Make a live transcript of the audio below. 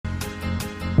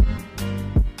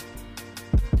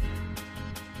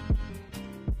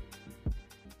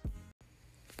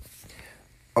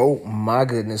Oh my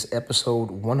goodness, episode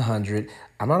 100.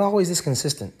 I'm not always this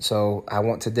consistent, so I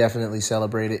want to definitely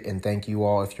celebrate it and thank you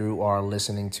all if you are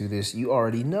listening to this. You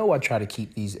already know I try to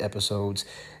keep these episodes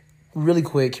really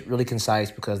quick, really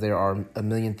concise, because there are a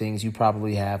million things you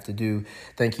probably have to do.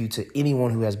 Thank you to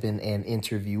anyone who has been an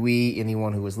interviewee,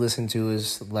 anyone who has listened to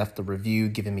us, left a review,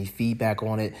 given me feedback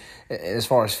on it. As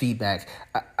far as feedback,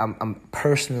 I'm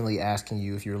personally asking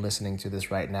you, if you're listening to this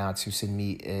right now, to send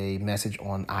me a message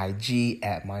on IG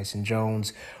at Myson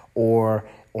Jones or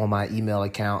on my email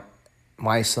account,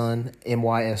 myson,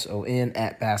 MYSON,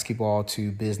 at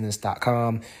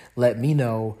basketball2business.com. Let me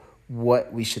know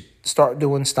what we should start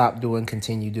doing, stop doing,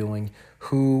 continue doing,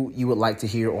 who you would like to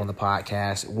hear on the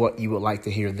podcast, what you would like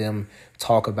to hear them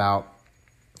talk about.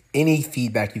 Any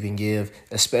feedback you can give,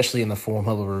 especially in the form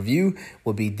of a review,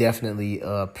 will be definitely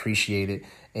appreciated.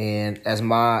 And as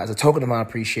a token of my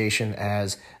appreciation,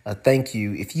 as a thank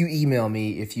you, if you email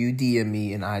me, if you DM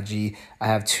me in IG, I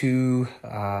have two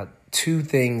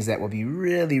things that will be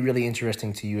really, really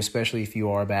interesting to you, especially if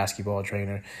you are a basketball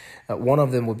trainer. One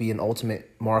of them will be an ultimate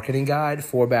marketing guide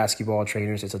for basketball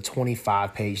trainers. It's a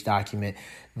 25-page document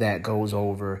that goes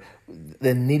over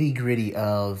the nitty-gritty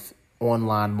of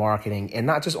online marketing, and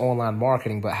not just online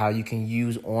marketing, but how you can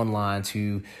use online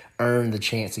to earn the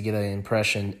chance to get an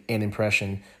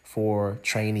impression for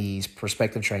trainees,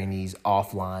 prospective trainees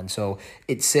offline. So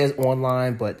it says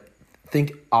online, but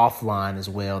think offline as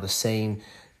well. The same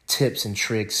tips and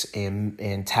tricks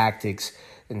and tactics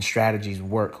and strategies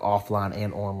work offline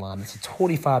and online. It's a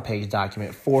 25-page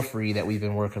document for free that we've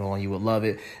been working on. You would love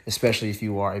it, especially if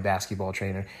you are a basketball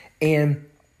trainer.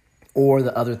 Or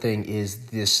the other thing is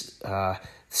this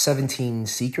 17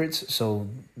 secrets. So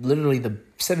literally the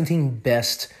 17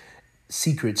 best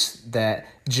secrets,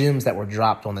 gems that were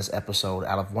dropped on this episode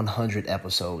out of 100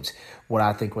 episodes. What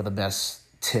I think were the best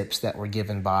tips that were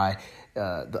given by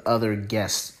the other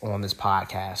guests on this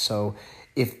podcast. So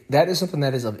if that is something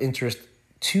that is of interest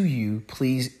to you,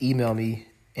 please email me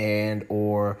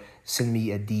or send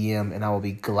me a DM, and I will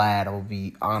be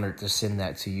honored to send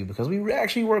that to you, because we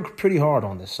actually work pretty hard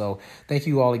on this. So thank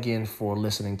you all again for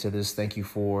listening to this. Thank you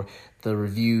for the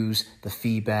reviews, the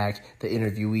feedback, the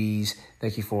interviewees.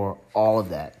 Thank you for all of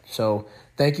that. So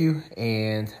thank you,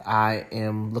 and I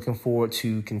am looking forward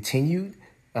to continue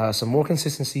some more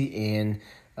consistency in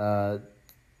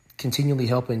continually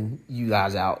helping you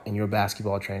guys out in your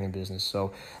basketball training business.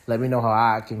 So let me know how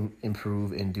I can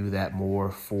improve and do that more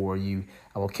for you.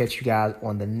 I will catch you guys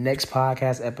on the next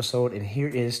podcast episode. And here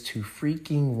is to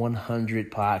freaking 100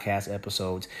 podcast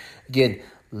episodes. Again,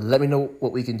 let me know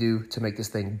what we can do to make this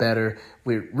thing better.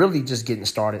 We're really just getting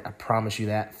started. I promise you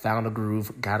that. Found a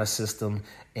groove, got a system,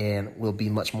 and we'll be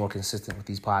much more consistent with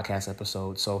these podcast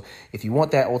episodes. So if you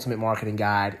want that ultimate marketing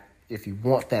guide, if you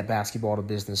want that basketball to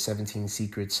business 17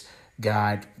 secrets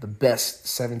guide, the best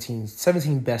 17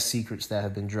 best secrets that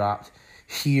have been dropped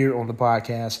here on the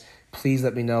podcast, please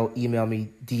let me know. Email me,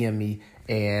 DM me,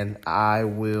 and I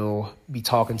will be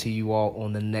talking to you all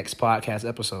on the next podcast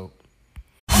episode.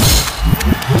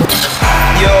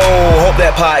 Yo, hope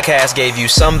that podcast gave you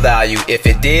some value. If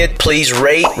it did, please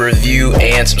rate, review,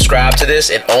 and subscribe to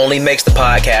this. It only makes the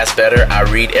podcast better. I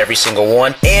read every single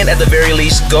one. And at the very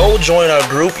least, go join our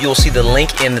group. You'll see the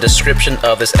link in the description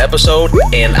of this episode,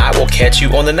 and I will catch you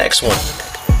on the next one.